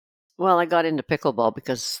Well, I got into pickleball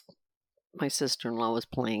because my sister-in-law was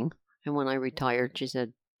playing, and when I retired, she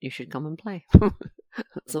said, "You should come and play."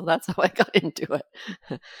 So that's how I got into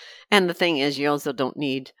it. And the thing is, you also don't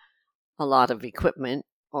need a lot of equipment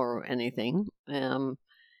or anything. And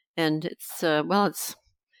it's I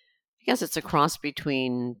guess it's a cross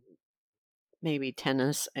between maybe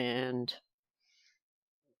tennis and,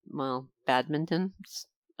 well, badminton,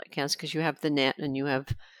 I guess, because you have the net and you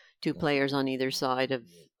have two players on either side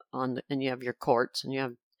and you have your courts, and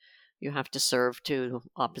you have to serve to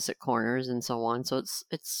opposite corners and so on. So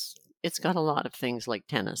it's got a lot of things like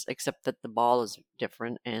tennis, except that the ball is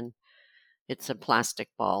different, and it's a plastic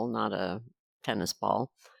ball, not a tennis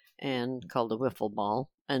ball, and called a wiffle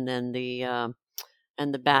ball. And then the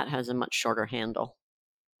bat has a much shorter handle.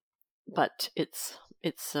 But it's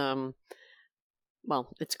well,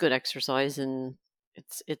 it's good exercise, and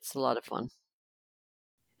it's a lot of fun.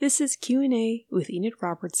 This is Q&A with Enid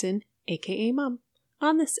Robertson, aka Mom,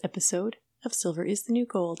 on this episode of Silver is the New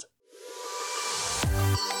Gold.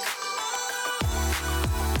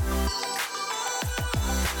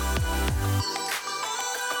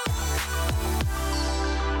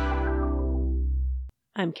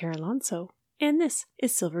 I'm Karen Alonso, and this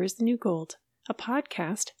is Silver is the New Gold, a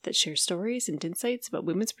podcast that shares stories and insights about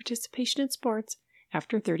women's participation in sports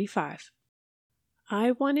after 35.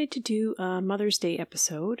 I wanted to do a Mother's Day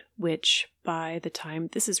episode, which by the time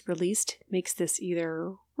this is released makes this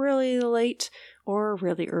either really late or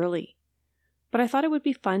really early. But I thought it would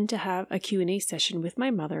be fun to have a Q&A session with my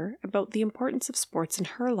mother about the importance of sports in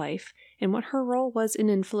her life and what her role was in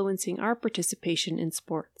influencing our participation in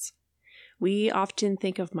sports. We often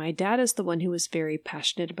think of my dad as the one who was very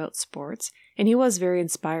passionate about sports, and he was very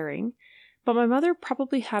inspiring, but my mother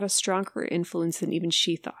probably had a stronger influence than even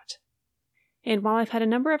she thought. And while I've had a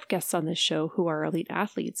number of guests on this show who are elite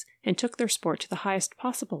athletes and took their sport to the highest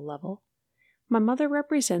possible level, my mother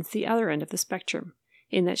represents the other end of the spectrum,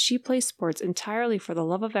 in that she plays sports entirely for the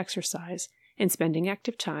love of exercise and spending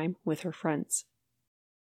active time with her friends.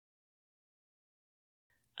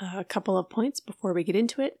 A couple of points before we get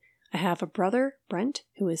into it. I have a brother, Brent,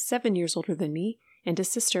 who is 7 years older than me, and a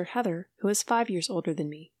sister, Heather, who is 5 years older than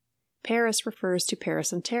me. Paris refers to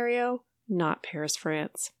Paris, Ontario, not Paris,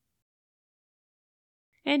 France.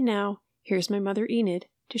 And now, here's my mother Enid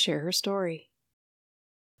to share her story.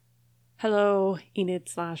 Hello,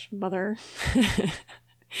 Enid/mother.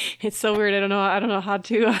 It's so weird. I don't know how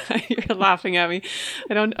to. You're laughing at me.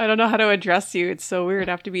 I don't know how to address you. It's so weird.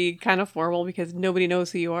 I have to be kind of formal because nobody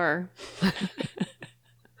knows who you are.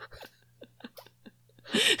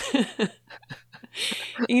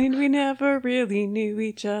 Enid, we never really knew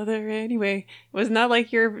each other anyway. Wasn't that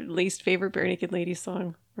like your least favorite Bare Naked Ladies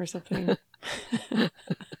song or something?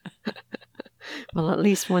 Well, at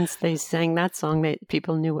least once they sang that song,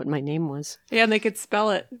 people knew what my name was. Yeah, and they could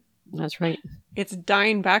spell it. That's right. It's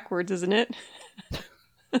dying backwards, isn't it?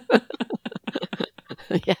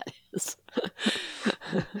 Yeah, it is.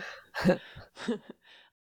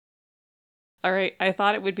 All right, I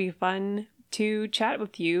thought it would be fun to chat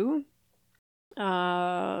with you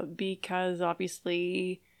because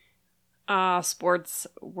obviously sports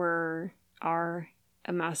are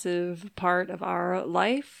a massive part of our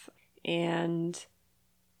life, and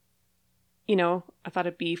you know, I thought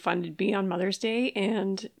it'd be fun to be on Mother's Day,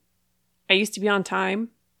 and I used to be on time,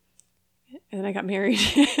 and then I got married.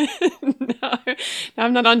 Now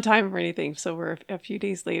I'm not on time or anything, so we're a few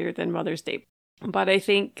days later than Mother's Day. But I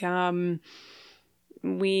think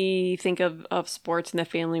we think of sports in the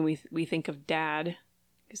family, we think of Dad,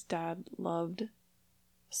 because Dad loved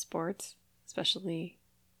sports, especially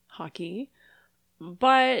hockey.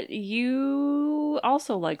 But you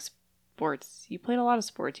also like sports. You played a lot of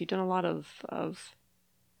sports. You've done a lot of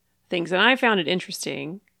things. And I found it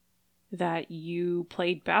interesting that you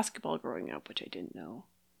played basketball growing up, which I didn't know.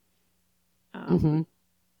 In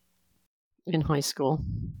high school.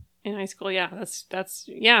 In high school, yeah. That's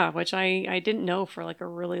yeah, which I didn't know for like a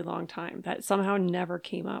really long time. That somehow never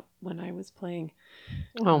came up when I was playing.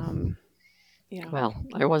 Oh. Yeah. Well,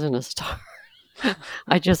 I wasn't a star.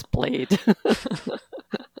 I just played.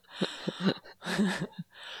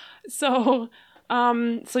 So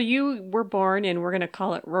you were born in, we're going to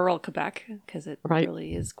call it rural Quebec, because it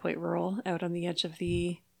really is quite rural, out on the edge of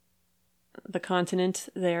the continent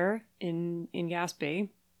there in Gaspé.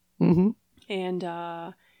 Mm-hmm.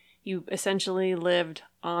 And you essentially lived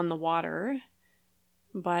on the water,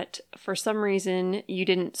 but for some reason you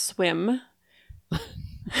didn't swim.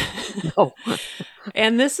 No.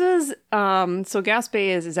 And this is so Gaspé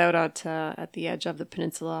is out at the edge of the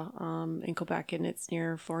peninsula in Quebec, and it's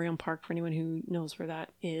near Florian Park for anyone who knows where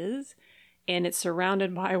that is. and it's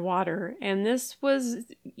surrounded by water. And this was,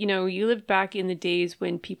 you lived back in the days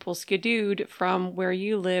when people skidooed from where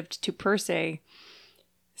you lived to Persay.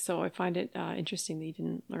 So I find it interesting that you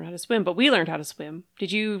didn't learn how to swim, but we learned how to swim.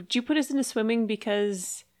 Did you put us into swimming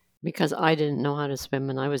because... Because I didn't know how to swim,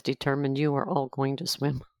 and I was determined you were all going to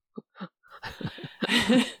swim.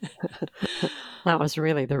 That was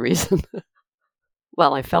really the reason.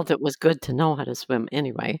 Well, I felt it was good to know how to swim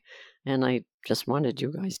anyway, and I just wanted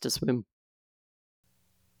you guys to swim.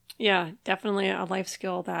 Yeah, definitely a life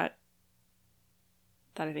skill that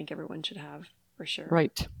I think everyone should have, for sure.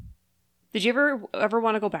 Right. Did you ever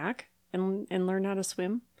want to go back and learn how to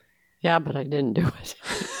swim? Yeah, but I didn't do it.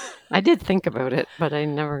 I did think about it, but I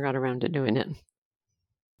never got around to doing it.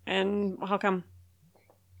 And how come?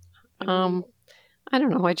 I don't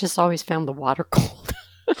know. I just always found the water cold.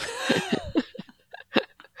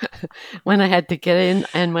 When I had to get in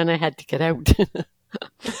and when I had to get out.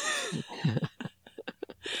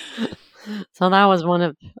 So that was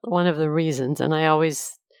one of the reasons. And I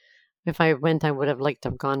always, if I went, I would have liked to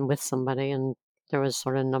have gone with somebody, and there was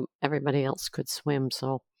sort of everybody else could swim,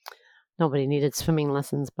 so nobody needed swimming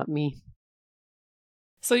lessons but me.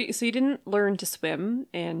 So you didn't learn to swim,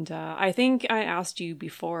 and I think I asked you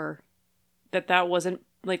before that wasn't,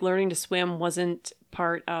 like, learning to swim wasn't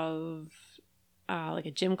part of like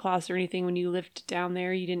a gym class or anything when you lived down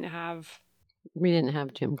there. We didn't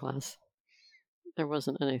have gym class. There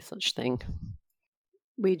wasn't any such thing.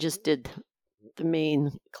 We just did the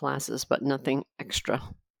main classes, but nothing extra,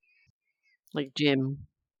 like gym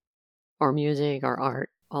or music or art.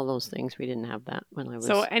 All those things, we didn't have that when I was...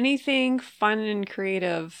 So anything fun and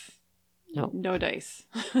creative, no dice.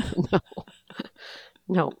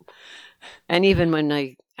 No. And even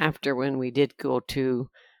when we did go to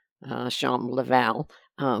Champ Laval,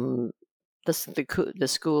 the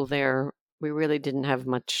school there, we really didn't have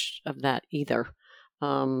much of that either.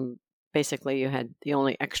 Basically, you had the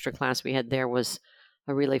only extra class we had there was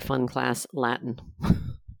a really fun class, Latin.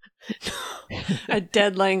 A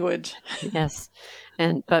dead language. Yes.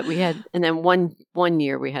 And then one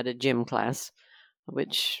year we had a gym class,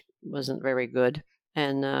 which wasn't very good.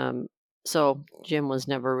 And so gym was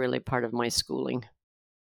never really part of my schooling.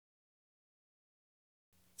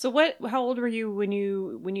 So how old were you when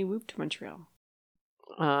you moved to Montreal?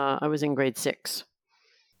 I was in grade 6.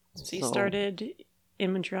 So you started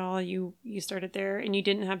in Montreal, you started there, and you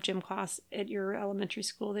didn't have gym class at your elementary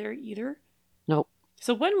school there either? Nope.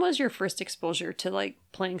 So when was your first exposure to, like,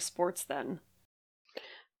 playing sports then?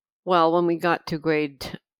 Well, when we got to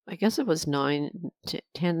grade, I guess it was 9, 10,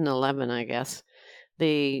 and 11, I guess,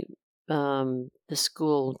 the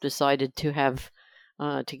school decided to have,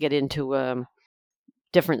 to get into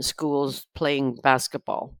different schools playing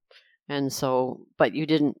basketball. And so, but you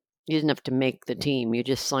didn't have to make the team. You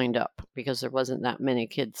just signed up because there wasn't that many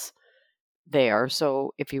kids there.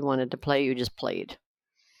 So if you wanted to play, you just played.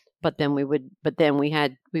 But then we would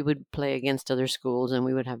play against other schools, and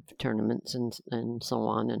we would have tournaments and so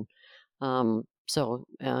on. And so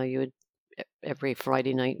you would, every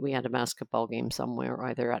Friday night we had a basketball game somewhere,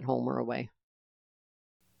 either at home or away.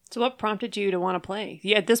 So what prompted you to want to play?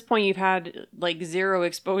 Yeah, at this point you've had like zero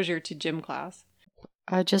exposure to gym class.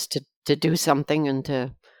 Just to do something and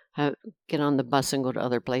to get on the bus and go to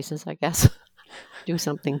other places, I guess. Do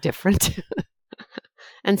something different.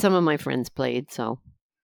 And some of my friends played, so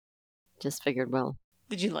just figured, well.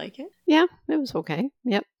 Did you like it? Yeah, it was okay.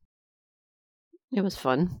 Yep. It was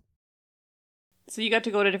fun. So you got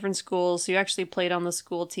to go to different schools, so you actually played on the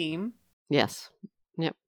school team. Yes.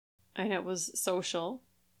 Yep. And it was social.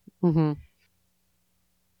 Mm-hmm.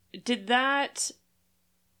 Did that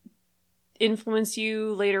influence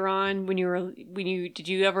you later on did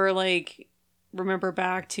you ever, like, remember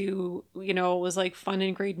back to, it was like fun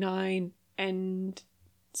in grade 9 and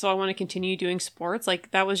so I want to continue doing sports?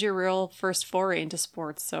 Like, that was your real first foray into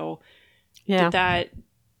sports. So yeah. Did that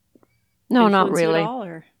No, not really. you at all,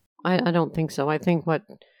 or? I don't think so. I think what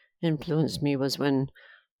influenced me was when,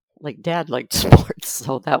 like, Dad liked sports,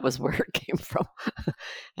 so that was where it came from.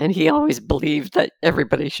 And he always believed that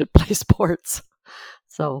everybody should play sports.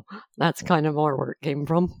 So that's kind of more where it came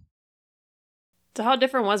from. So how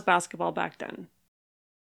different was basketball back then?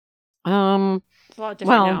 It's a lot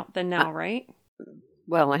different than now, right?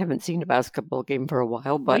 Well, I haven't seen a basketball game for a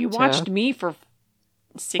while, but... Well, you watched me for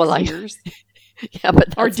 6 years. Yeah,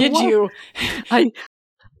 but... Or did you?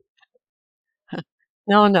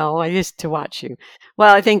 No, I used to watch you.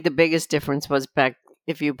 Well, I think the biggest difference was back,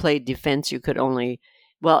 if you played defense, you could only...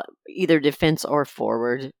 Well, either defense or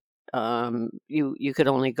forward, you could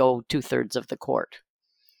only go 2/3 of the court.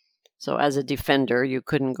 So as a defender, you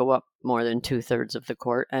couldn't go up more than 2/3 of the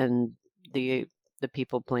court, and the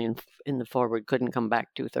people playing in the forward couldn't come back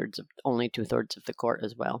only 2/3 of the court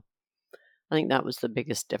as well. I think that was the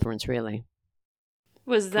biggest difference, really.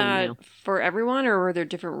 Was that for everyone, or were there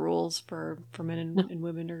different rules for men and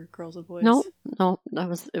women, or girls and boys? No, it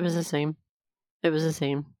was the same. It was the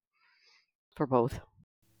same for both.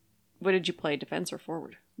 What did you play, defense or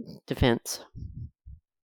forward? Defense.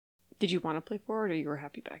 Did you want to play forward, or you were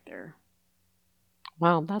happy back there?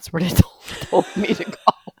 Well, that's where they told me to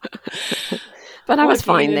go. But I was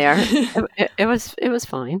fine there. It was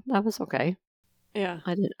fine. That was okay. Yeah.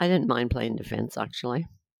 I didn't mind playing defense, actually.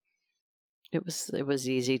 It was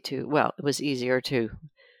easy to, well, it was easier to,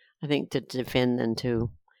 I think, to defend than to,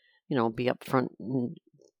 be up front, and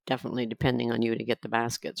definitely depending on you to get the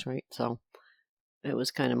baskets, right? So it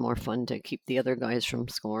was kind of more fun to keep the other guys from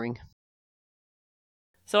scoring.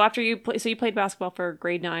 So after you played basketball for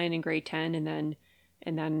grade 9 and grade 10, and then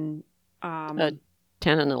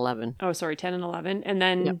 10 and 11. Oh, sorry, 10 and 11. And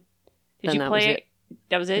then Yep. Did you play it?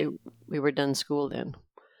 That was it? We were done school then,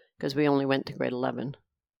 because we only went to grade 11.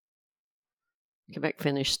 Quebec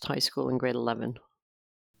finished high school in grade 11.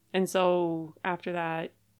 And so after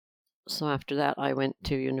that? So after that, I went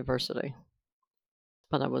to university.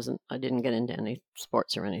 But I didn't get into any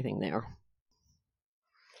sports or anything there.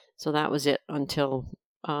 So that was it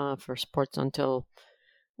for sports until,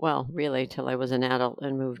 well, really, till I was an adult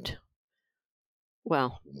and moved.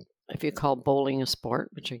 Well, if you call bowling a sport,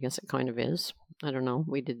 which I guess it kind of is. I don't know.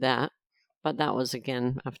 We did that. But that was,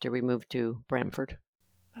 again, after we moved to Brantford.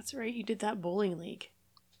 That's right. You did that bowling league.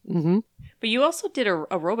 Mm-hmm. But you also did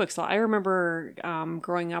aerobics. I remember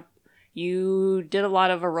growing up, you did a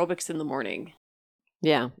lot of aerobics in the morning.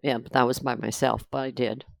 Yeah, but that was by myself, but I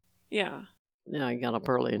did. Yeah. Yeah, I got up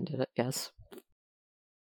early and did it, yes.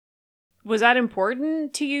 Was that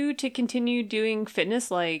important to you to continue doing fitness?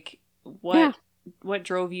 Like, what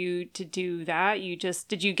drove you to do that?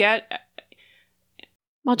 Did you get...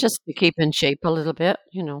 Well, just to keep in shape a little bit.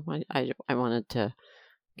 I wanted to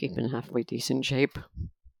keep in halfway decent shape.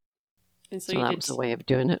 And so that was a way of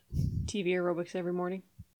doing it. TV aerobics every morning?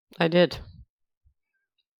 I did.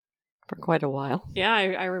 For quite a while. Yeah,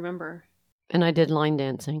 I remember. And I did line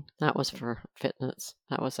dancing. That was for fitness.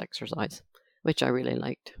 That was exercise, which I really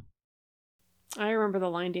liked. I remember the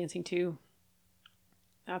line dancing too.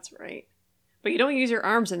 That's right. But you don't use your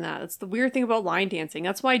arms in that. That's the weird thing about line dancing.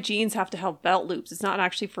 That's why jeans have to have belt loops. It's not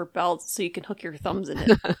actually for belts, so you can hook your thumbs in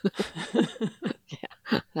it.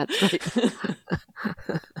 Yeah, that's right.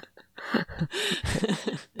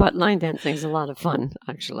 But line dancing is a lot of fun,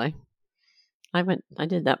 actually. I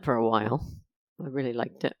did that for a while. I really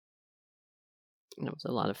liked it. It was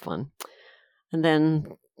a lot of fun. And then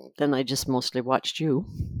I just mostly watched you.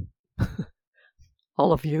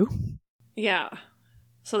 All of you. Yeah.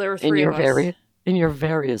 So there were three of us. In your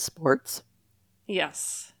various sports.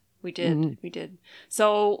 Yes, we did. Mm-hmm. We did.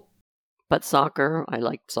 So. But soccer, I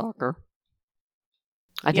liked soccer.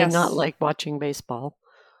 I did not like watching baseball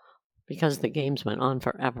because the games went on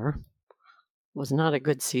forever. It was not a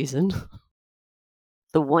good season.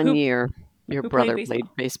 The one year your brother played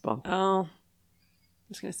baseball. Oh. I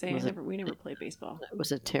was going to say, we never played baseball. It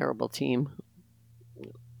was a terrible team.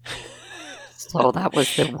 So that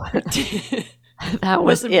was the one. That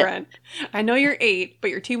was Listen, it. Brent, I know you're 8, but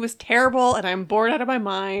your team was terrible, and I'm bored out of my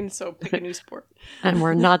mind, so pick a new sport. And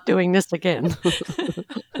we're not doing this again.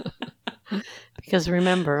 Because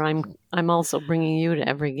remember, I'm also bringing you to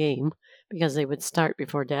every game, because they would start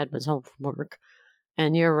before Dad was home from work,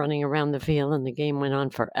 and you're running around the field, and the game went on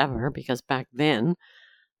forever, because back then,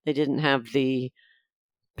 they didn't have the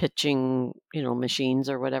pitching, machines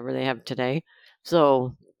or whatever they have today.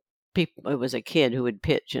 So it was a kid who would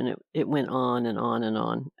pitch, and it went on and on and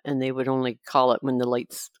on, and they would only call it when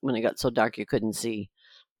it got so dark you couldn't see.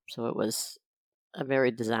 So it was a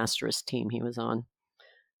very disastrous team he was on,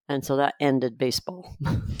 and so that ended baseball.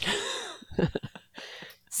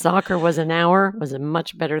 Soccer was an hour, was a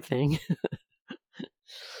much better thing.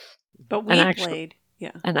 But we played,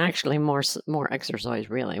 yeah, and actually more exercise,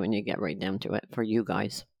 really, when you get right down to it, for you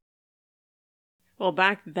guys. Well,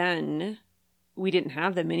 back then, we didn't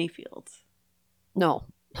have the mini fields. No.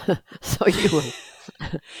 So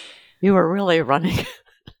you were really running.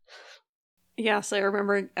 Yes, I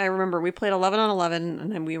remember we played 11 on 11,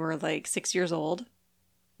 and then we were like 6 years old.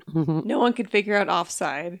 Mm-hmm. No one could figure out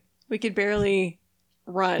offside. We could barely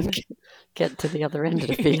run. Get to the other end of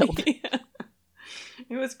the field. Yeah.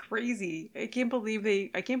 It was crazy. I can't believe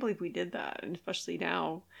we did that, and especially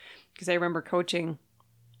now, because I remember coaching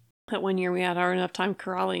that one year we had enough time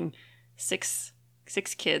corralling six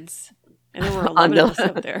kids And there were On 11 of us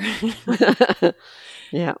up there.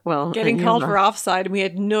 Yeah, well, Getting and you called were- for offside, and we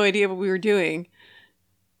had no idea what we were doing.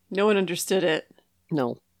 No one understood it.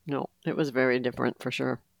 no, it was very different for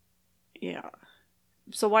sure. Yeah.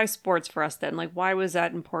 So why sports for us then? Like, why was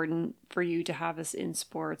that important for you to have us in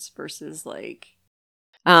sports versus like...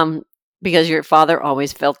 Because your father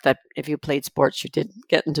always felt that if you played sports, you didn't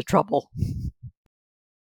get into trouble.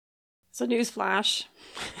 So newsflash.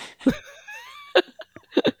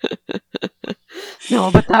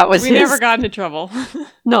 No, but that was We his. never got into trouble.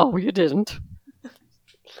 No, you didn't.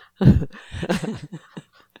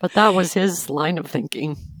 But that was his line of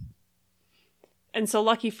thinking. And so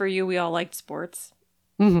lucky for you, we all liked sports.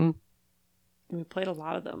 Mm-hmm. And we played a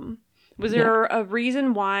lot of them. Was Yeah. there a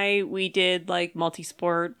reason why we did like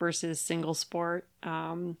multi-sport versus single sport?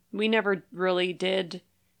 We never really did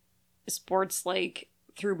sports like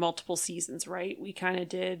through multiple seasons, right? We kind of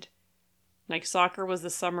did like soccer was the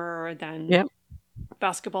summer, then Yep.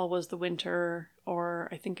 basketball was the winter, or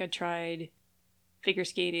I think I tried figure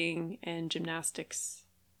skating and gymnastics.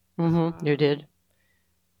 Mm-hmm. You did.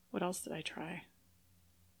 What else did I try?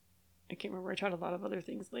 I can't remember. I tried a lot of other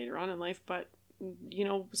things later on in life, but you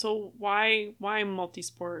know, so why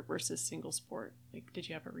multi-sport versus single sport? Like, did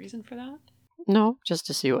you have a reason for that? No, just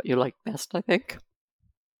to see what you liked best, I think.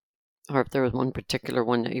 Or if there was one particular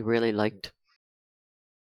one that you really liked.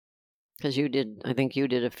 Because I think you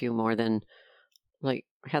did a few more than, like,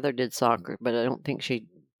 Heather did soccer, but I don't think she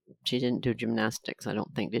didn't do gymnastics, I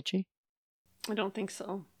don't think, did she? I don't think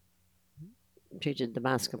so. She did the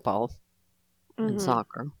basketball and Mhm.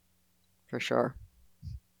 soccer, for sure.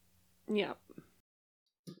 Yeah.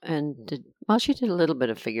 And she did a little bit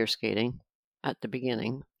of figure skating at the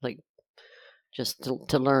beginning, like just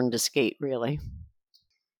to learn to skate, really.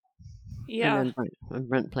 Yeah. And then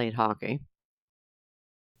Brent played hockey.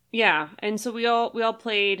 Yeah. And so we all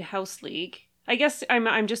played house league. I guess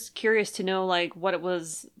I'm just curious to know like what it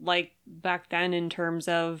was like back then in terms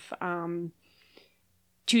of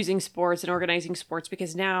choosing sports and organizing sports,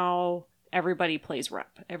 because now everybody plays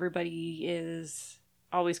rep. Everybody is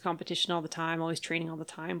always competition all the time, always training all the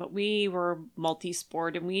time, but we were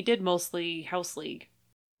multi-sport and we did mostly house league.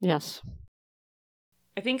 Yes.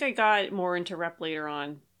 I think I got more into rep later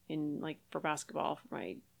on in like for basketball for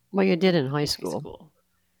my Well, you did in high high school. school.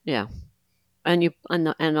 Yeah. And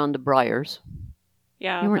and on the Briars.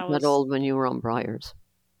 Yeah, You that weren't that was old when you were on Briars.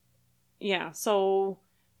 yeah. So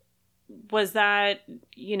was that,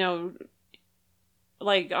 you know,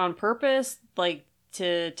 like on purpose, like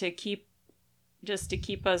to keep just to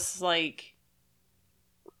keep us like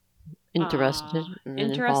Interested and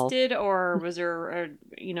involved. interested, or was there a,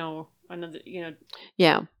 you know, another, you know...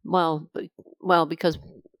 Yeah. Well, because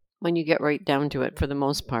when you get right down to it, for the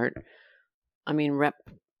most part, I mean, rep,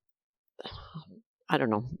 I don't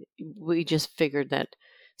know. We just figured that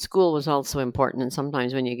school was also important, and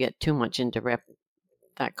sometimes when you get too much into rep,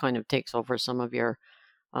 that kind of takes over some of your,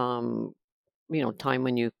 time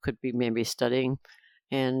when you could be maybe studying.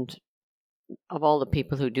 And of all the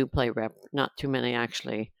people who do play rep, not too many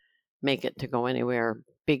actually make it to go anywhere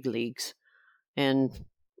big leagues. And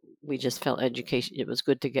we just felt education, it was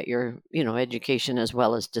good to get your, education as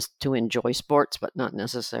well as just to enjoy sports, but not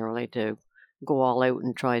necessarily to go all out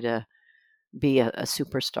and try to be a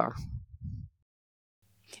superstar.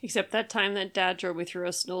 Except that time that Dad drove me through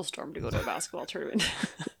a snowstorm to go to a basketball tournament.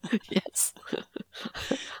 Yes.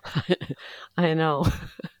 I know.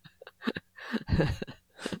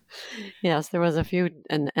 Yes, there was a few,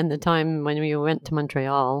 and the time when we went to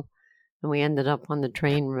Montreal, and we ended up on the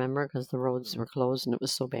train, remember, because the roads were closed and it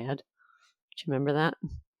was so bad. Do you remember that?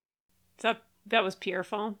 That was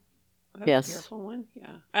Pierrefonds? Yes. Pierrefonds one?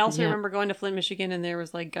 Yeah. I also Yeah. remember going to Flint, Michigan, and there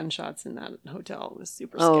was like gunshots in that hotel. It was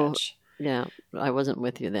super Oh, sketch. yeah. I wasn't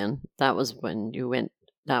with you then. That was when you went.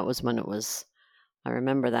 That was when it was. I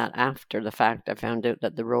remember that after the fact, I found out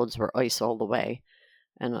that the roads were ice all the way,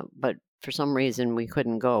 and but for some reason we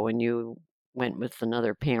couldn't go, and you went with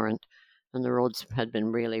another parent, and the roads had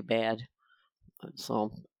been really bad.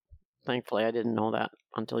 So thankfully, I didn't know that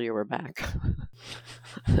until you were back.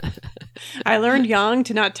 I learned young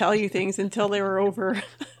to not tell you things until they were over.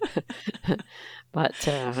 But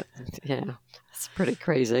yeah, it's pretty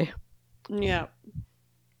crazy. Yeah.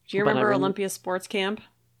 Do you But remember Olympia Sports Camp?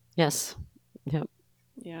 Yes. Yep.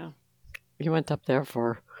 Yeah. You went up there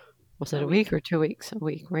for, was it a week or 2 weeks? A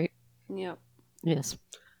week, right? Yep. Yes.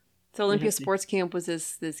 So Olympia Sports Camp was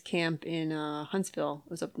this camp in Huntsville.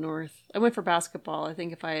 It was up north. I went for basketball. I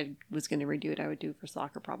think if I was going to redo it, I would do it for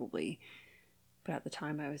soccer probably. But at the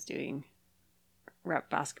time I was doing rep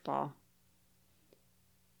basketball.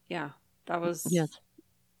 Yeah, that was Yes.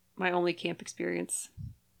 my only camp experience.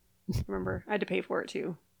 Remember, I had to pay for it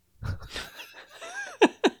too.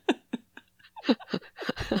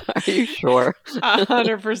 Are you sure?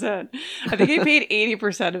 100%. I think I paid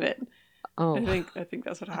 80% of it. Oh. I think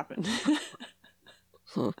that's what happened.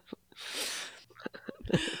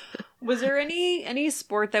 Was there any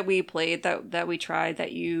sport that we played that we tried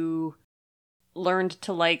that you learned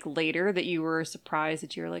to like later, that you were surprised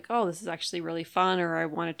that you were like, oh, this is actually really fun, or I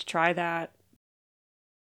wanted to try that?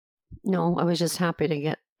 No, I was just happy to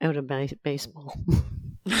get out of baseball.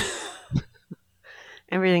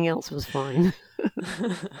 Everything else was fine.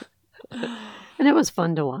 And it was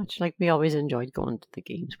fun to watch. Like, we always enjoyed going to the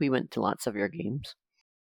games. We went to lots of your games.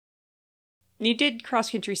 You did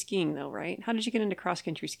cross-country skiing though, right? How did you get into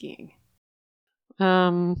cross-country skiing?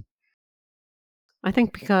 I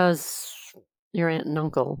think because your aunt and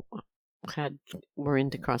uncle were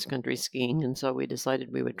into cross-country skiing, and so we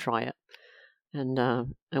decided we would try it. And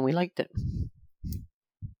we liked it.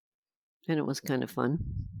 And it was kind of fun.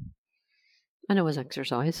 And it was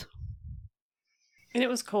exercise. And it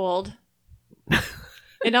was cold.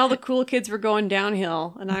 And all the cool kids were going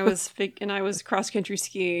downhill, and I was cross-country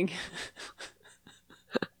skiing.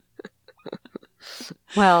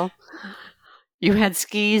 Well, you had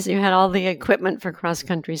skis, you had all the equipment for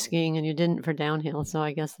cross-country skiing, and you didn't for downhill, so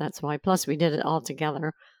I guess that's why. Plus, we did it all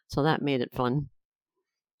together, so that made it fun.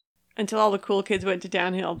 Until all the cool kids went to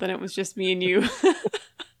downhill, then it was just me and you.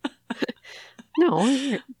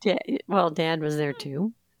 No, Dad was there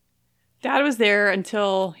too. Dad was there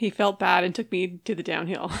until he felt bad and took me to the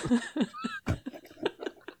downhill.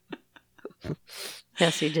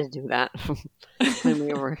 Yes, he did do that when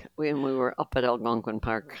we were up at Algonquin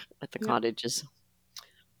Park at the cottages.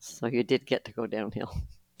 So you did get to go downhill.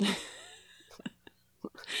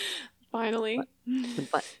 Finally.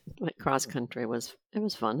 But cross country was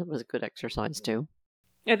fun. It was a good exercise too.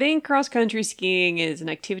 I think cross country skiing is an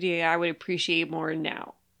activity I would appreciate more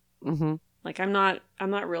now. Mm-hmm. Like, I'm not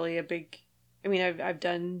really a big. I mean, I've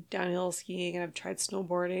done downhill skiing and I've tried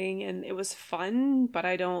snowboarding, and it was fun, but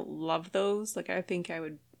I don't love those. Like, I think I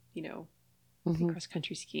would, I think cross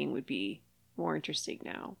country skiing would be more interesting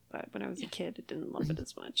now. But when I was a kid, I didn't love it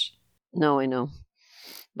as much. No, I know,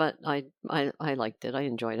 but I liked it. I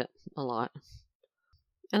enjoyed it a lot,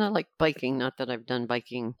 and I like biking. Not that I've done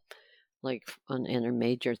biking like on any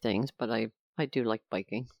major things, but I do like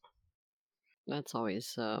biking. That's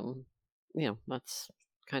always that's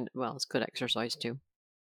kind of, well, it's good exercise too.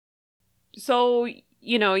 So,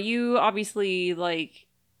 you obviously, like,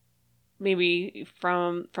 maybe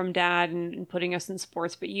from Dad and putting us in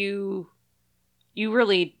sports, but you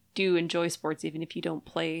really do enjoy sports even if you don't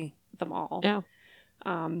play them all. Yeah.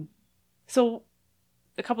 So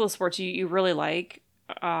a couple of sports you really like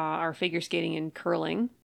are figure skating and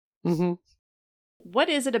curling. Mm-hmm. What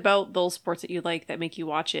is it about those sports that you like that make you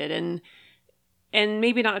watch it? And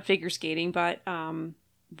maybe not figure skating, but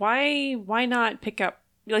why not pick up,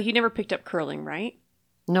 like, you never picked up curling, right?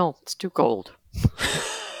 No, it's too cold.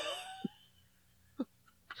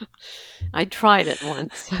 I tried it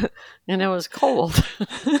once and it was cold.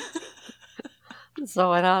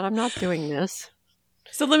 So I thought, I'm not doing this.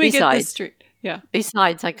 So let me get this straight. Yeah.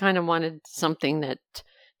 Besides, I kind of wanted something that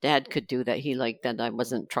Dad could do that he liked, that I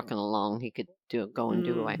wasn't trucking along. He could go and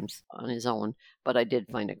do on his own, but I did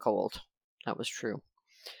find it cold. That was true.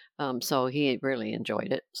 So he really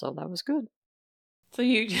enjoyed it, so that was good. So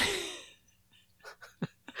you...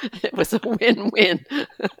 It was a win-win.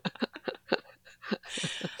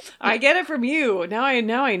 I get it from you. Now I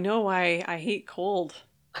know why I hate cold.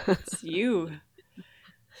 It's you.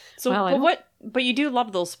 So, well, but you do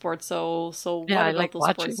love those sports. So what about like those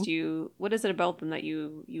watching. sports what is it about them that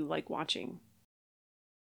you like watching?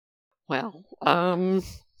 Well,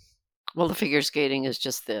 the figure skating is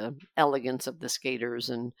just the elegance of the skaters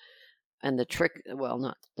and the trick.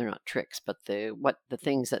 Well, they're not tricks, but the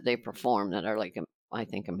things that they perform that are, like, I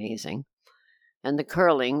think, amazing. And the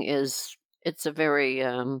curling it's a very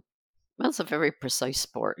it's a very precise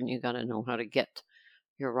sport, and you got to know how to get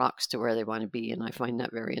your rocks to where they want to be, and I find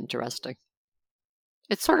that very interesting.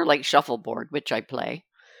 It's sort of like shuffleboard, which I play,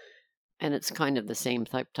 and it's kind of the same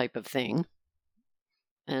type of thing.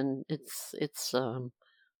 And it's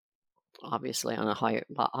obviously on a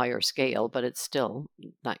higher scale, but it's still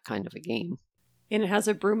that kind of a game. And it has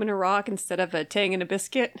a broom and a rock instead of a tang and a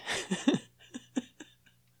biscuit.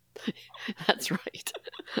 That's right.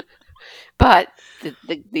 But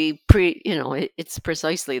it's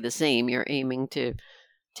precisely the same. You're aiming to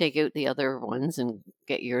take out the other ones and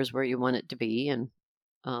get yours where you want it to be, and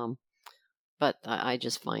but I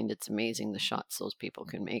just find it's amazing the shots those people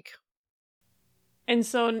can make. And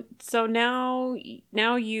so now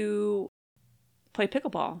you play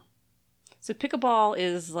pickleball. So pickleball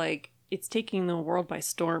is like it's taking the world by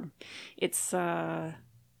storm. It's a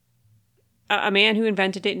man who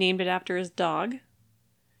invented it named it after his dog.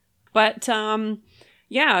 But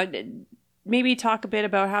yeah, maybe talk a bit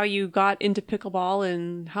about how you got into pickleball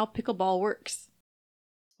and how pickleball works.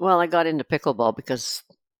 Well, I got into pickleball because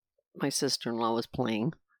my sister-in-law was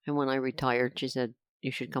playing, and when I retired, she said,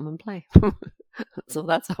 "You should come and play." So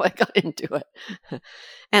that's how I got into it.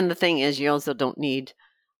 And the thing is, you also don't need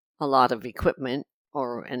a lot of equipment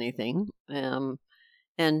or anything. And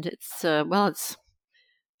it's I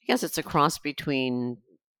guess it's a cross between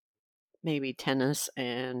maybe tennis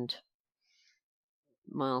and,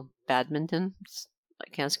 well, badminton, I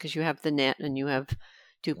guess, because you have the net and you have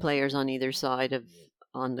two players on either side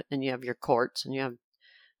and you have your courts, and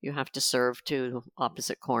you have to serve to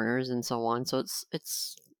opposite corners and so on. So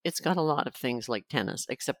it's got a lot of things like tennis,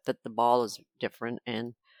 except that the ball is different,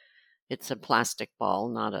 and it's a plastic ball,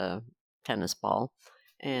 not a tennis ball,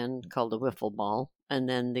 and called a wiffle ball. And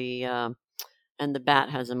then the bat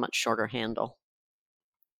has a much shorter handle,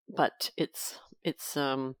 but it's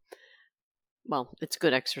well, it's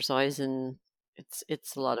good exercise, and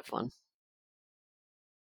it's a lot of fun.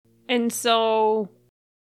 And so,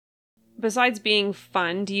 besides being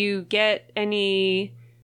fun, do you get any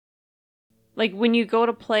like when you go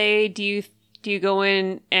to play? Do you go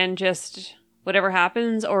in and just whatever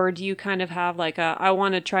happens, or do you kind of have like a I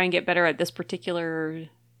want to try and get better at this particular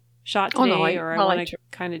shot Oh no, today, or I want to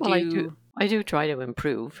kind of do. I do try to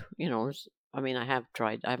improve. I mean, I have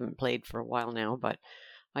tried. I haven't played for a while now, but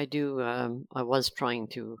I do. I was trying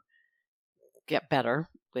to get better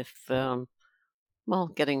with well,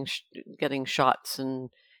 getting shots and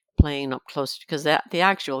playing up close, because the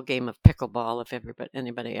actual game of pickleball, if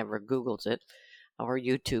anybody ever Googles it or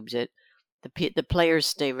YouTubes it, the players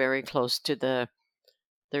stay very close to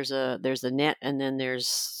there's a net, and then there's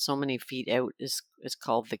so many feet out is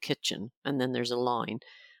called the kitchen, and then there's a line,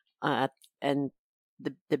 and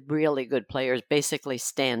the really good players basically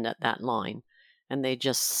stand at that line, and they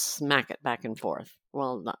just smack it back and forth.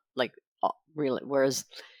 Well, not like really. Whereas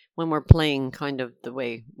when we're playing kind of the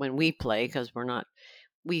way when we play, because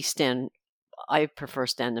we stand. I prefer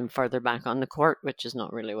standing further back on the court, which is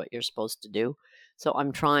not really what you're supposed to do. So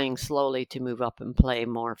I'm trying slowly to move up and play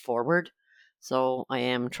more forward. So I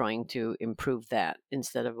am trying to improve that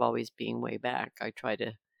instead of always being way back. I try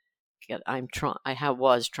to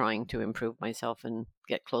was trying to improve myself and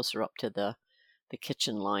get closer up to the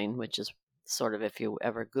kitchen line, which is sort of, if you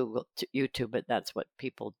ever Google YouTube it, that's what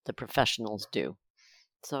the professionals do.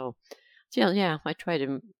 So yeah, I try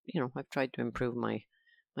to, I've tried to improve my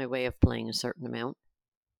way of playing a certain amount,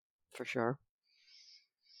 for sure.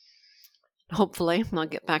 Hopefully, I'll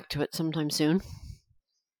get back to it sometime soon.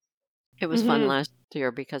 It was fun last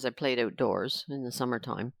year because I played outdoors in the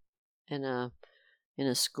summertime in a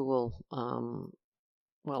school,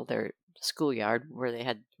 their schoolyard, where they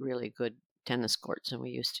had really good tennis courts, and we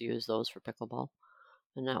used to use those for pickleball,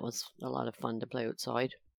 and that was a lot of fun to play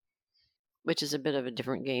outside, which is a bit of a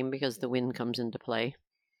different game because the wind comes into play,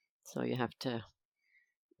 so you have to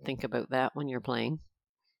think about that when you're playing.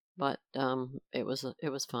 But it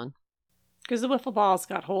was fun. Because the wiffle ball's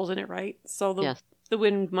got holes in it, right? So Yes. the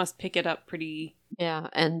wind must pick it up pretty. Yeah,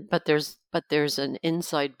 but there's an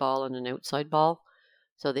inside ball and an outside ball.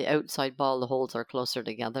 So the outside ball, the holes are closer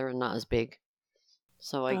together and not as big.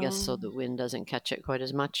 So I guess so the wind doesn't catch it quite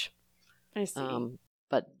as much. I see.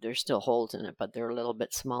 But there's still holes in it, but they're a little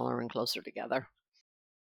bit smaller and closer together.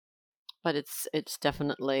 But it's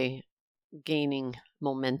definitely gaining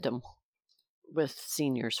momentum with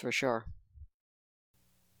seniors, for sure.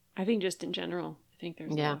 I think just in general, I think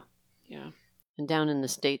there's yeah. And down in the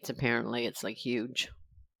States, apparently, it's like huge.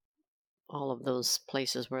 All of those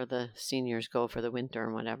places where the seniors go for the winter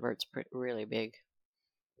and whatever, it's really big.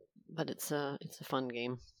 But it's a fun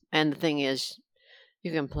game. And the thing is,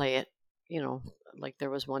 you can play it, like there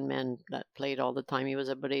was one man that played all the time. He was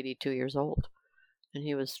about 82 years old, and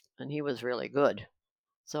he was really good.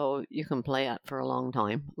 So you can play it for a long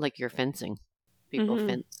time, like you're fencing. People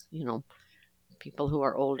fence, people who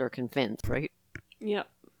are older can fence, right? Yep.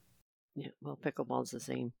 Yeah, well, pickleball's the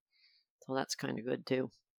same. So that's kind of good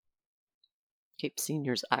too. Keep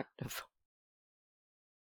seniors active.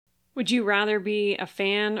 Would you rather be a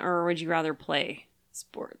fan or would you rather play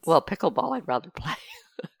sports? Well, pickleball, I'd rather play.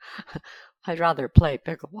 I'd rather play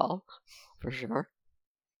pickleball, for sure,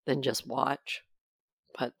 than just watch.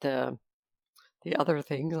 But the other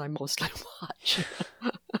things I mostly watch.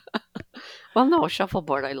 Well, no,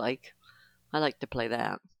 shuffleboard I like. I like to play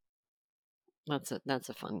that. That's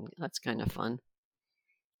kind of fun.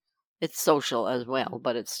 It's social as well,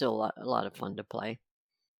 but it's still a lot of fun to play.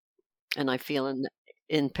 And I feel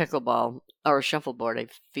in pickleball or shuffleboard, I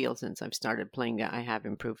feel since I've started playing that I have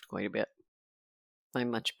improved quite a bit.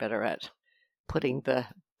 I'm much better at putting the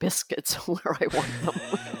biscuits where I want them.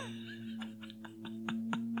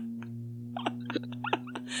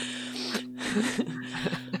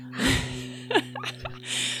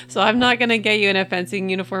 So I'm not going to get you in a fencing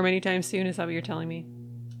uniform anytime soon, is that what you're telling me?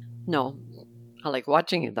 No, I like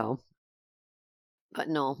watching it though. But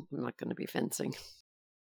no, I'm not going to be fencing.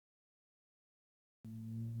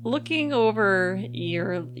 Looking over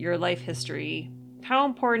your life history, how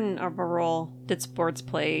important of a role did sports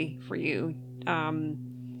play for you?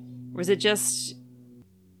 Was it just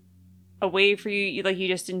a way for you, like you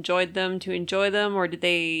just enjoyed them to enjoy them, or did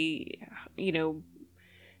they, you know,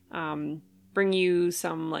 bring you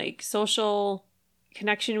some like social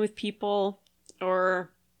connection with people,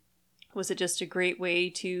 or was it just a great way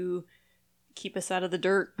to keep us out of the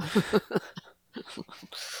dirt?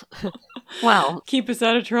 Well, keep us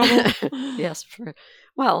out of trouble. yes,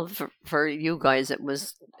 for you guys, it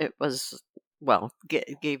was well,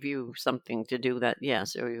 gave you something to do that,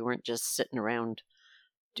 so you weren't just sitting around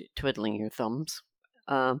twiddling your thumbs.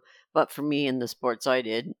 But for me in the sports I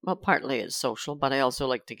did, well, partly it's social, but I also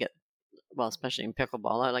like to get, well, especially in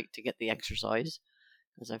pickleball, I like to get the exercise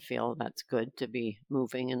because I feel that's good to be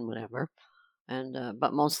moving and whatever. And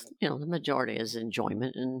but most, the majority is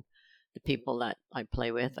enjoyment, and the people that I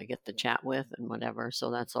play with, I get to chat with and whatever.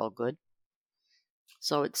 So that's all good.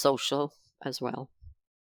 So it's social as well.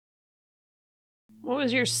 What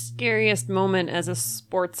was your scariest moment as a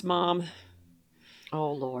sports mom?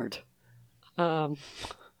 Oh Lord. I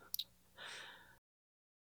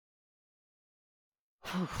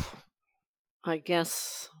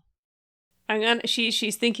guess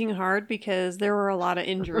She's thinking hard because there were a lot of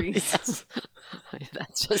injuries. yes,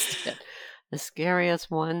 that's just it. The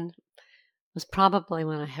scariest one was probably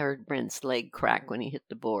when I heard Brent's leg crack when he hit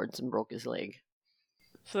the boards and broke his leg.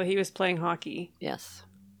 So he was playing hockey. Yes,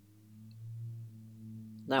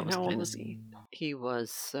 that And was how old kind of. was he? He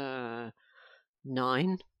was 9,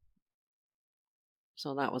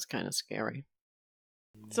 so that was kind of scary.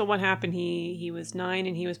 So what happened? He was 9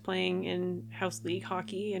 and he was playing in house league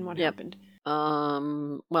hockey. And what happened?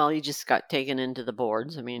 Well, he just got taken into the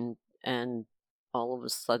boards. I mean, and all of a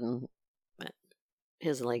sudden,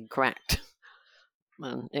 his leg cracked.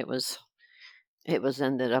 And it was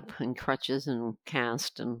ended up in crutches and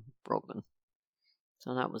cast and broken.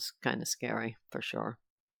 So that was kind of scary for sure.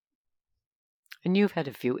 And you've had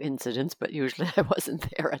a few incidents, but usually I wasn't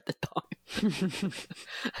there at the time.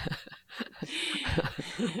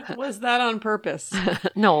 Was that on purpose?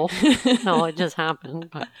 No, it just happened.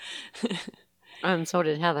 But, and so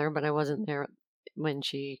did Heather, but I wasn't there when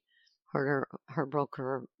she hurt her broke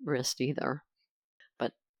her wrist either.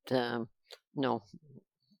 But no,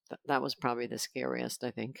 that was probably the scariest, I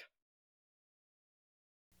think.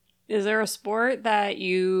 Is there a sport that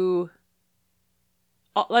you...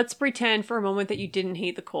 let's pretend for a moment that you didn't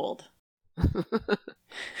hate the cold.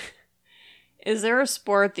 Is there a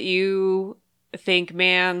sport that you think,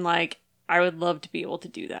 man, like, I would love to be able to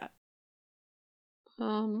do that?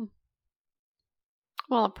 Well,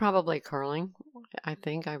 probably curling. I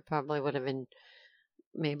think I probably would have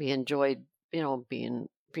maybe enjoyed,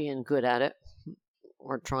 being good at it,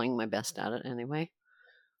 or trying my best at it anyway.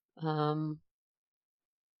 I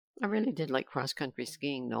really did like cross country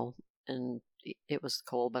skiing though, and it was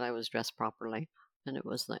cold, but I was dressed properly. And it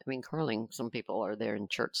was like, I mean, curling, some people are there in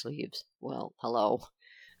shirt sleeves. Well, hello.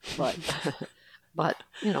 But, but,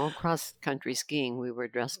 cross country skiing, we were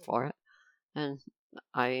dressed for it. And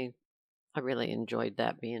I really enjoyed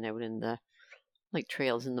that, being out in the, like,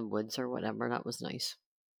 trails in the woods or whatever. That was nice.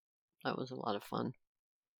 That was a lot of fun.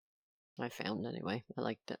 I found anyway. I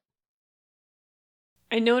liked it.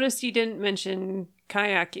 I noticed you didn't mention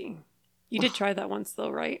kayaking. You did try that once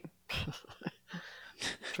though, right?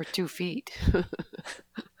 For 2 feet.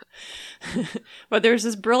 But there's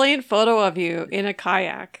this brilliant photo of you in a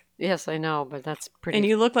kayak. Yes, I know, but that's pretty. And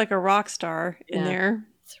you look like a rock star in there.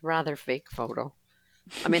 It's a rather fake photo.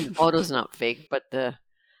 I mean, the photo's not fake, but the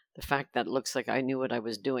fact that it looks like I knew what I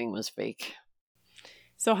was doing was fake.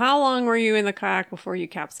 So how long were you in the kayak before you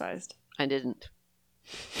capsized? I didn't.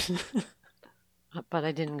 But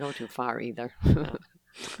I didn't go too far either.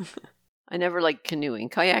 I never liked canoeing.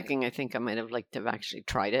 Kayaking, I think I might have liked to have actually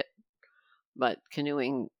tried it. But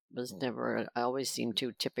canoeing was never, I always seemed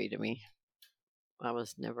too tippy to me. I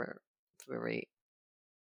was never very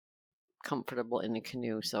comfortable in a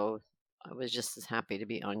canoe, so I was just as happy to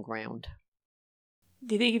be on ground.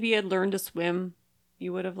 Do you think if you had learned to swim,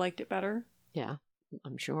 you would have liked it better? Yeah,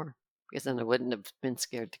 I'm sure. Because then I wouldn't have been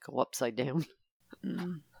scared to go upside down.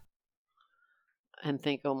 and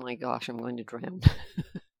think, oh my gosh, I'm going to drown.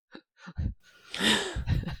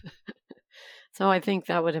 So I think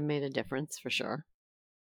that would have made a difference for sure.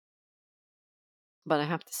 But I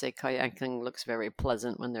have to say, kayaking looks very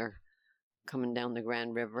pleasant when they're coming down the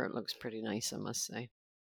Grand River. It looks pretty nice, I must say.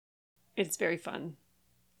 It's very fun.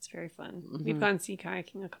 It's very fun. Mm-hmm. We've gone sea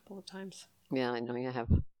kayaking a couple of times. Yeah, I know you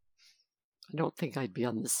have. I don't think I'd be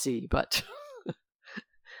on the sea, but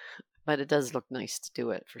but it does look nice to do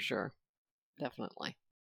it for sure. Definitely.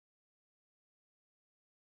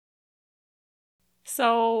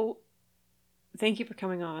 So, thank you for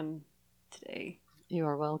coming on today. You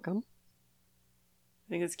are welcome. I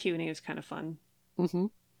think this Q&A was kind of fun. Mm-hmm.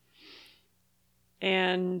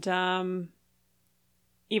 And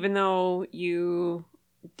even though you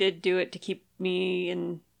did do it to keep me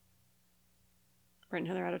and Brent and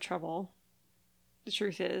Heather out of trouble, the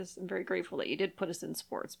truth is I'm very grateful that you did put us in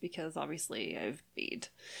sports, because obviously I've made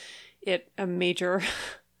it a major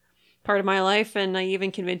part of my life, and I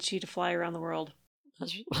even convinced you to fly around the world.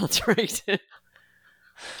 That's right.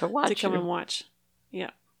 To watch to come you. and watch.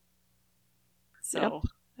 Yeah. So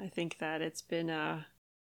I think that it's been and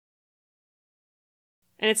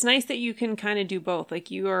it's nice that you can kind of do both.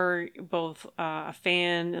 Like, you are both a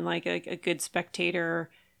fan and like a good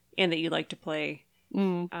spectator, and that you like to play.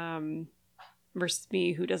 Versus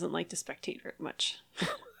me, who doesn't like to spectate very much.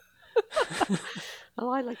 Oh,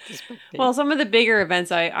 I like to spectate. Well, some of the bigger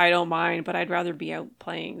events I don't mind, but I'd rather be out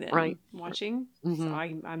playing than watching. Mm-hmm. So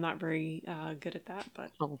I'm not very good at that,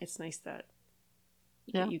 but it's nice that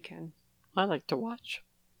you can. I like to watch.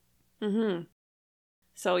 Mm-hmm.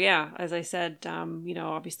 So yeah, as I said,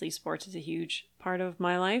 obviously sports is a huge part of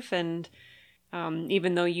my life, and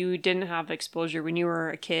even though you didn't have exposure when you were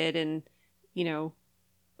a kid, and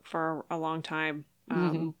for a long time,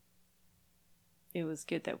 it was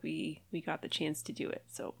good that we got the chance to do it.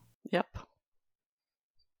 So yep.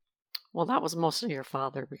 Well, that was mostly your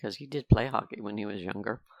father, because he did play hockey when he was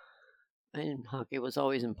younger, and hockey was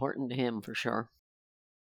always important to him for sure.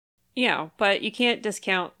 Yeah, but you can't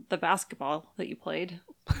discount the basketball that you played.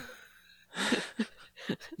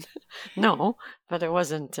 No, but it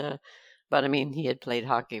wasn't. But I mean, he had played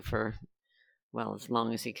hockey for, well, as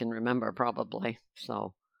long as he can remember, probably.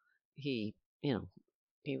 So he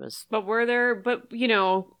was. But were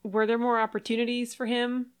there more opportunities for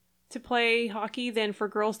him to play hockey than for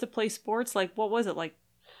girls to play sports? Like, what was it like?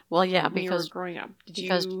 Well, yeah, when because you were growing up,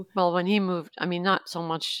 when he moved, I mean, not so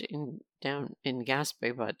much down in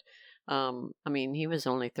Gaspé, but I mean, he was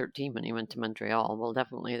only 13 when he went to Montreal. Well,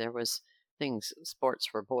 definitely there was sports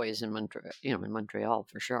for boys in Montreal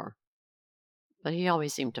for sure. But he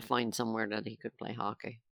always seemed to find somewhere that he could play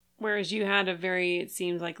hockey. Whereas you had it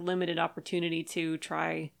seems like, limited opportunity to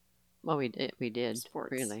try. Well, we did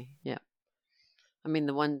sports. Really, yeah. I mean,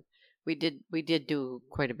 we did do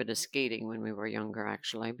quite a bit of skating when we were younger,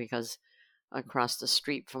 actually, because across the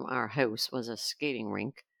street from our house was a skating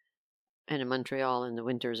rink, and in Montreal in the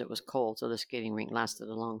winters it was cold, so the skating rink lasted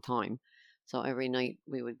a long time. So every night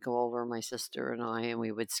we would go over, my sister and I, and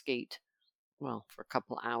we would skate, well, for a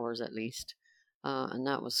couple of hours at least, and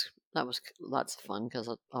that was lots of fun, because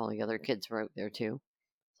all the other kids were out there too.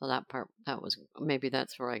 So maybe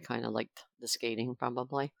that's where I kind of liked the skating,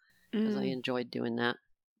 probably, because I enjoyed doing that.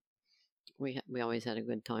 We always had a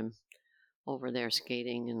good time over there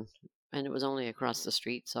skating, and it was only across the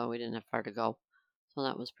street, so we didn't have far to go. So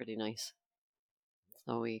that was pretty nice.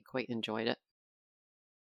 So we quite enjoyed it.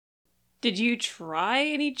 Did you try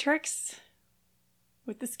any tricks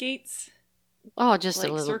with the skates? Oh, just like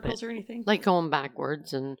a little circles bit. Or anything? Like going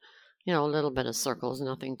backwards and, a little bit of circles,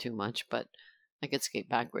 nothing too much, but I could skate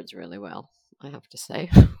backwards really well, I have to say.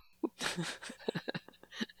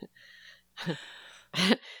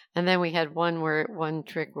 And then we had one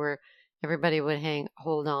trick where everybody would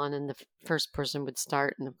hold on, and the first person would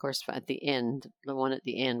start, and of course at the end, the one at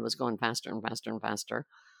the end was going faster and faster and faster.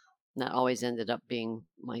 And that always ended up being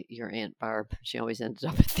your Aunt Barb. She always ended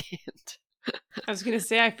up at the end. I was going to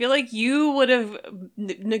say, I feel like you would have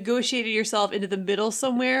negotiated yourself into the middle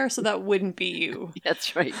somewhere, so that wouldn't be you.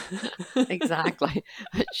 That's right. Exactly.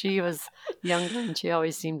 But she was younger, and she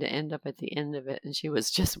always seemed to end up at the end of it, and she was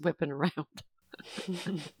just whipping around.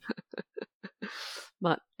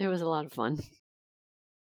 But it was a lot of fun.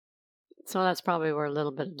 So that's probably where a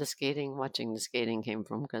little bit of watching the skating came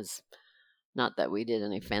from, because not that we did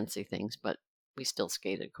any fancy things, but we still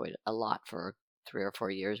skated quite a lot for 3 or 4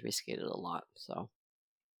 years. We skated a lot, so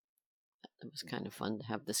it was kind of fun to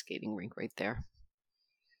have the skating rink right there.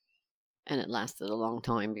 And it lasted a long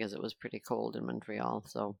time because it was pretty cold in Montreal,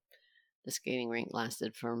 so the skating rink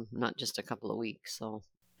lasted for not just a couple of weeks. So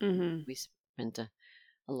we spent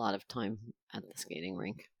a lot of time at the skating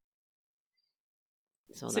rink.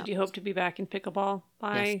 So do you hope to be back in pickleball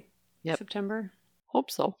by September?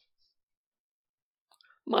 Hope so.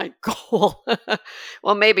 My goal.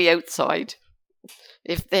 Well, maybe outside.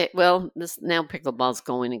 If they this now pickleball's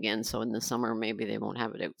going again, so in the summer maybe they won't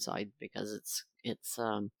have it outside because it's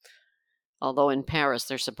although in Paris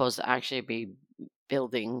they're supposed to actually be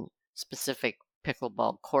building specific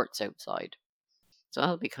pickleball courts outside, so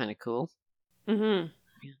that'll be kind of cool. Mm-hmm.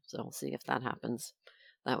 Yeah, so we'll see if that happens.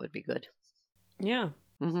 That would be good. Yeah.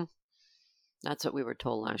 Mm-hmm. That's what we were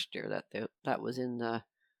told last year, that was in the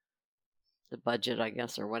budget, I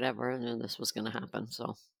guess, or whatever, and then this was going to happen.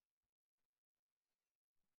 So,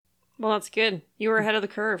 well, that's good. You were ahead of the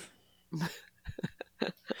curve.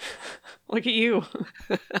 Look at you.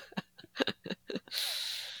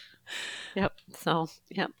 Yep. So,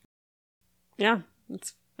 yep. Yeah,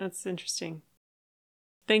 that's interesting.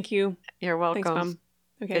 Thank you. You're welcome. Thanks, Mom.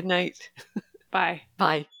 Okay. Good night. Bye.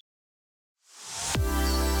 Bye.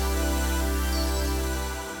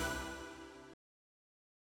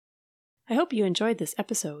 I hope you enjoyed this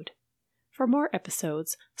episode. For more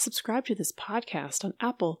episodes, subscribe to this podcast on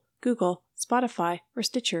Apple, Google, Spotify, or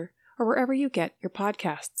Stitcher, or wherever you get your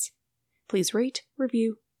podcasts. Please rate,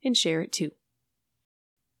 review, and share it too.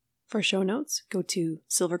 For show notes, go to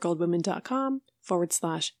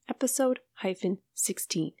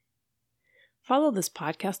silvergoldwomen.com/episode-16. Follow this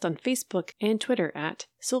podcast on Facebook and Twitter at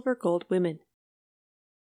Silver Gold Women.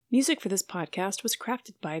 Music for this podcast was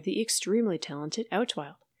crafted by the extremely talented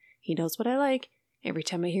Outwild. He knows what I like. Every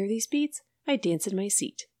time I hear these beats, I dance in my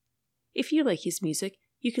seat. If you like his music,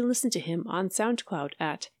 you can listen to him on SoundCloud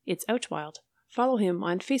at It's Outwild. Follow him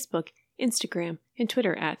on Facebook, Instagram, and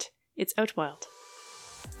Twitter at It's Outwild.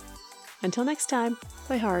 Until next time,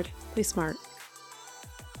 play hard, play smart.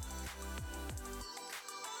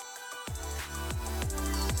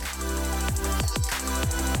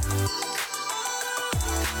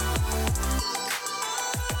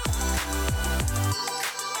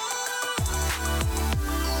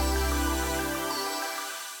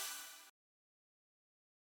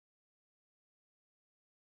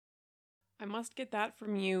 I must get that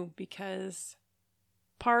from you because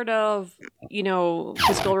part of,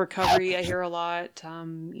 physical recovery, I hear a lot,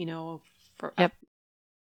 Yep.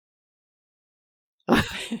 I'm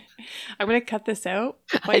going to cut this out,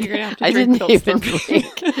 but you're going to have to I drink didn't even for me.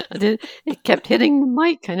 drink. It kept hitting the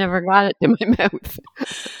mic. I never got it to my mouth.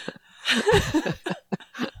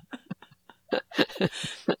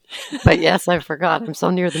 But yes, I forgot. I'm so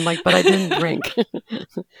near the mic, but I didn't drink.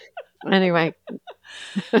 Anyway.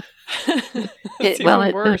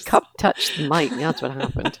 The cup touched the mic. That's what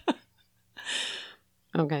happened.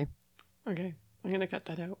 Okay. I'm going to cut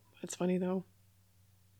that out. That's funny, though.